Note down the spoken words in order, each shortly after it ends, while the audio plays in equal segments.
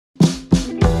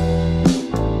Hello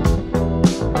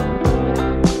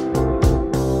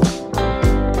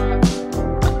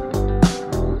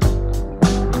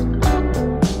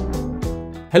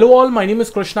all, my name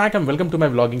is Krish Naik and welcome to my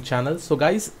vlogging channel. So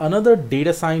guys, another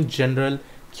data science general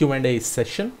Q&A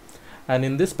session, and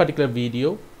in this particular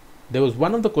video there was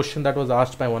one of the question that was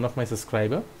asked by one of my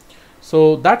subscriber.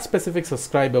 So that specific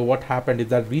subscriber, what happened is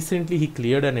that recently he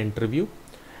cleared an interview,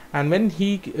 and when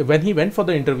he went for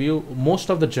the interview, most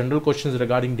of the general questions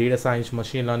regarding data science,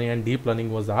 machine learning and deep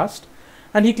learning was asked,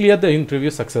 and he cleared the interview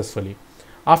successfully.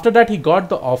 After that he got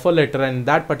the offer letter, and in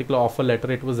that particular offer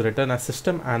letter it was written as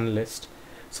system analyst.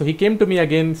 So he came to me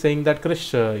again saying that,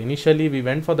 Krish, initially we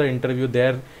went for the interview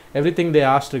there, everything they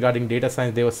asked regarding data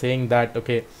science, they were saying that,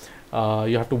 okay,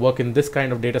 you have to work in this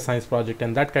kind of data science project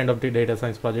and that kind of data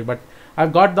science project, but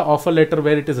I've got the offer letter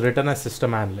where it is written as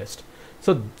system analyst.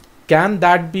 So can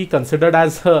that be considered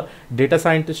as a data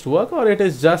scientist work, or it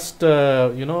is just,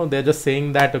 they're just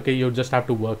saying that, okay, you just have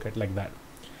to work it like that.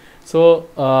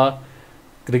 So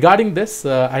regarding this,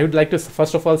 I would like to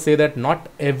first of all say that not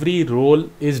every role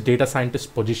is data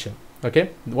scientist position.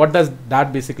 Okay, what does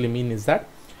that basically mean is that,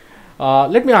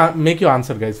 let me make you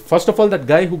answer, guys. First of all, that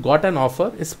guy who got an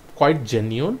offer is quite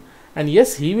genuine, and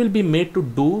yes, he will be made to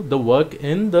do the work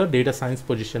in the data science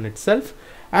position itself,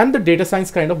 and the data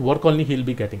science kind of work only he'll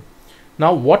be getting.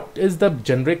 Now, what is the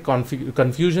generic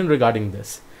confusion regarding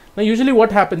this? Now, usually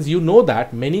what happens,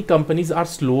 that many companies are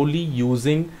slowly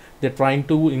using, they're trying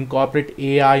to incorporate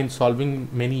AI in solving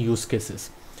many use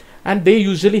cases, and they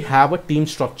usually have a team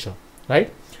structure,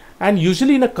 right? And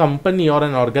usually in a company or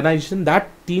an organization, that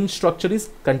team structure is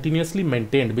continuously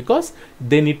maintained because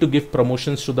they need to give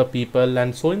promotions to the people,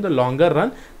 and so in the longer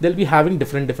run they'll be having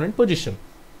different position.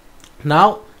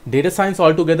 Now data science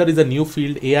altogether is a new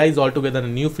field, AI is altogether a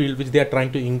new field which they are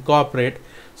trying to incorporate.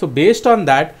 So based on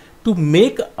that, to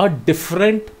make a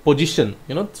different position,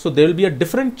 so there will be a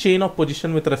different chain of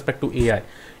position with respect to AI.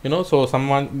 So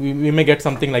we may get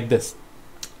something like this: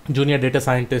 junior data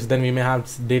scientist, then we may have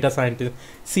data scientist,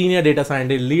 senior data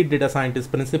scientist, lead data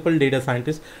scientist, principal data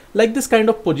scientist, like this kind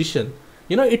of position.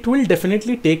 It will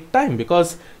definitely take time,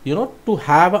 because to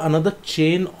have another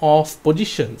chain of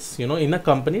positions in a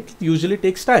company, it usually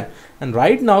takes time, and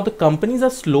right now the companies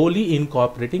are slowly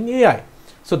incorporating AI.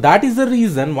 So that is the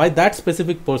reason why that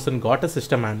specific person got a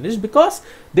system analyst, because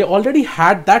they already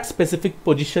had that specific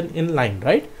position in line,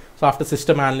 right? So after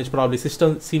system analyst, probably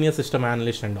senior system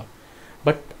analyst and all.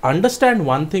 But understand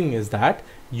one thing is that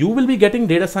you will be getting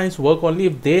data science work only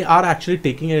if they are actually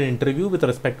taking an interview with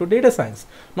respect to data science.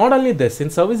 Not only this, in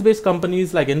service-based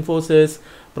companies like Infosys,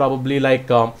 probably like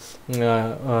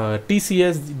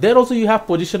TCS, there also you have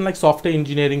position like software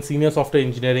engineering, senior software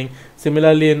engineering.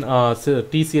 Similarly in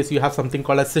TCS, you have something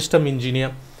called as system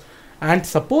engineer. And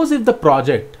suppose if the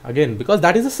project, again, because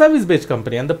that is a service-based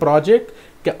company, and the project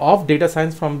of data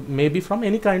science maybe from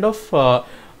any kind of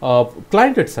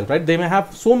client itself, right? They may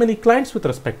have so many clients with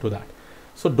respect to that.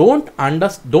 So don't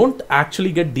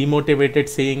actually get demotivated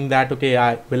saying that,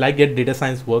 okay, will I get data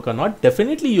science work or not?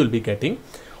 Definitely you'll be getting.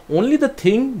 Only the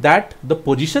thing that the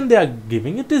position they are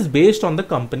giving, it is based on the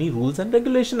company rules and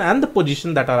regulation and the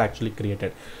position that are actually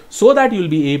created, so that you'll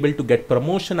be able to get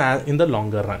promotion in the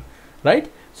longer run,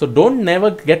 right? So don't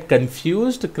never get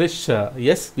confused, Krish.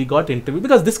 Yes, we got interviewed,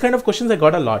 because this kind of questions I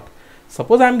got a lot.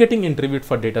 Suppose I'm getting interviewed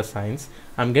for data science,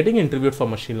 I'm getting interviewed for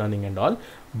machine learning and all,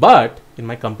 but in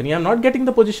my company I'm not getting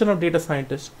the position of data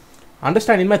scientist.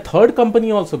 Understand, in my third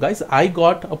company also, guys, I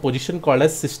got a position called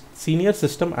as senior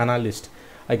system analyst,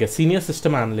 I guess, senior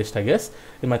system analyst, I guess,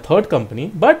 in my third company,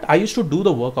 but I used to do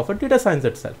the work of a data science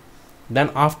itself.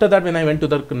 Then after that, when I went to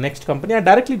the next company, I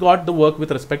directly got the work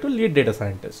with respect to lead data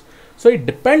scientist. So it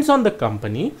depends on the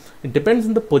company, it depends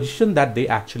on the position that they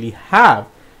actually have,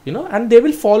 and they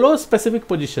will follow a specific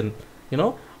position,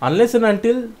 unless and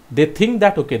until they think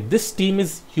that, okay, this team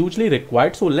is hugely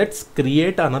required, so let's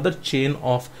create another chain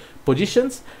of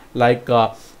positions like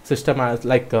data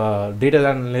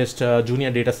analyst, junior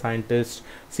data scientist,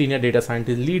 senior data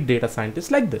scientist, lead data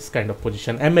scientist, like this kind of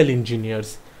position, ML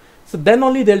engineers. So then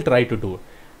only they'll try to do it.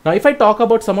 Now, if I talk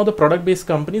about some of the product-based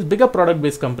companies, bigger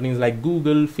product-based companies like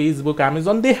Google, Facebook,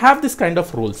 Amazon, they have this kind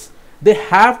of roles. They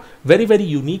have very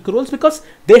unique roles because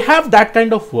they have that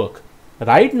kind of work.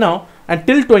 Right now,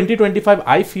 until 2025,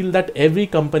 I feel that every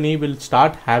company will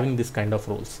start having this kind of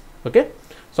roles. Okay.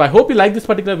 So I hope you like this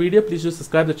particular video. Please do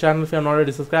subscribe to the channel if you have not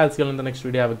already subscribed. I'll see you in the next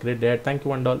video. Have a great day. Thank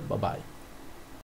you and all. Bye-bye.